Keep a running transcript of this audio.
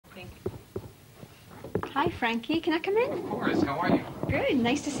Morning. Hi, Frankie. Can I come in? Of course. How are you? Good.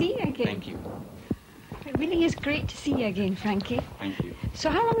 Nice to see you again. Thank you. It really is great to see you again, Frankie. Thank you. So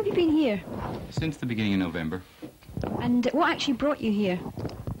how long have you been here? Since the beginning of November. And what actually brought you here?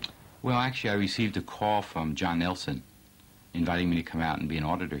 Well, actually, I received a call from John Nelson inviting me to come out and be an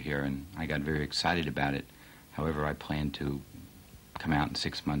auditor here, and I got very excited about it. However, I planned to come out in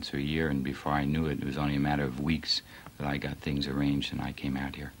 6 months or a year, and before I knew it, it was only a matter of weeks that I got things arranged and I came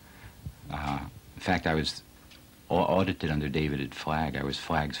out here. In fact, I was audited under David at Flag. I was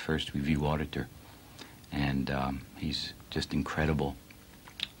Flag's first review auditor, and he's just incredible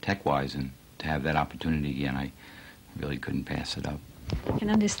tech-wise, and to have that opportunity again, I really couldn't pass it up. I can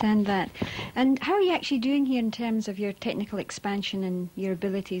understand that. And how are you actually doing here in terms of your technical expansion and your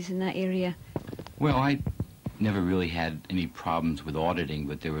abilities in that area? Well, I never really had any problems with auditing,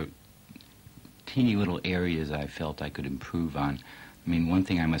 but there were teeny little areas I felt I could improve on. I mean, one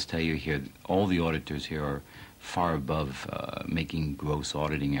thing I must tell you here, all the auditors here are far above making gross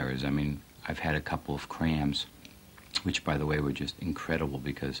auditing errors. I mean, I've had a couple of crams, which, by the way, were just incredible,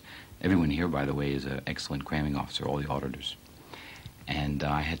 because everyone here, by the way, is an excellent cramming officer, all the auditors. And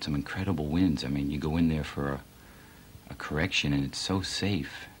I had some incredible wins. I mean, you go in there for a correction, and it's so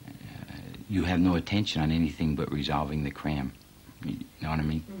safe. You have no attention on anything but resolving the cram. You know what I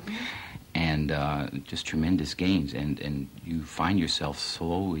mean? Mm-hmm. And just tremendous gains. And you find yourself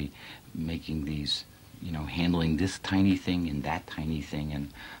slowly making these, you know, handling this tiny thing and that tiny thing.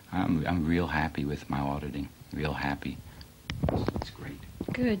 And I'm real happy with my auditing. Real happy. It's great.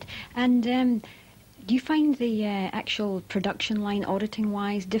 Good. And do you find the actual production line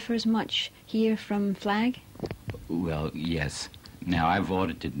auditing-wise differs much here from Flag? Well, yes. Now, I've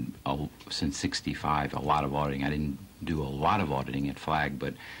audited since '65, a lot of auditing. I didn't do a lot of auditing at Flag,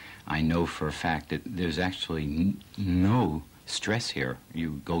 but I know for a fact that there's actually no stress here.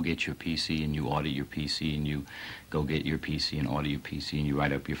 You go get your PC and you audit your PC, and you go get your PC and audit your PC, and you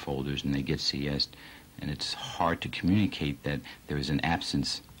write up your folders, and they get CS. And it's hard to communicate that there is an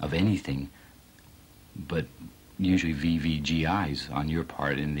absence of anything but usually VVGIs on your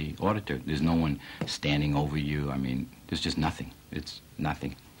part in the auditor. There's no one standing over you. I mean, there's just nothing. It's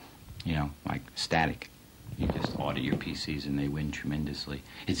nothing, you know, like static. You just audit your PCs and they win tremendously.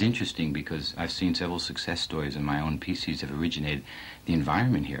 It's interesting because I've seen several success stories, and my own PCs have originated. The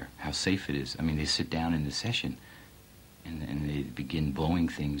environment here, how safe it is. I mean, they sit down in the session and they begin blowing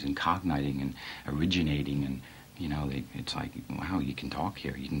things and cogniting and originating, and, you know, it's like, wow, you can talk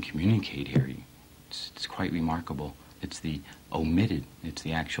here, you can communicate here. It's quite remarkable. It's the omitted, it's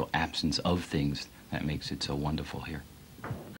the actual absence of things that makes it so wonderful here.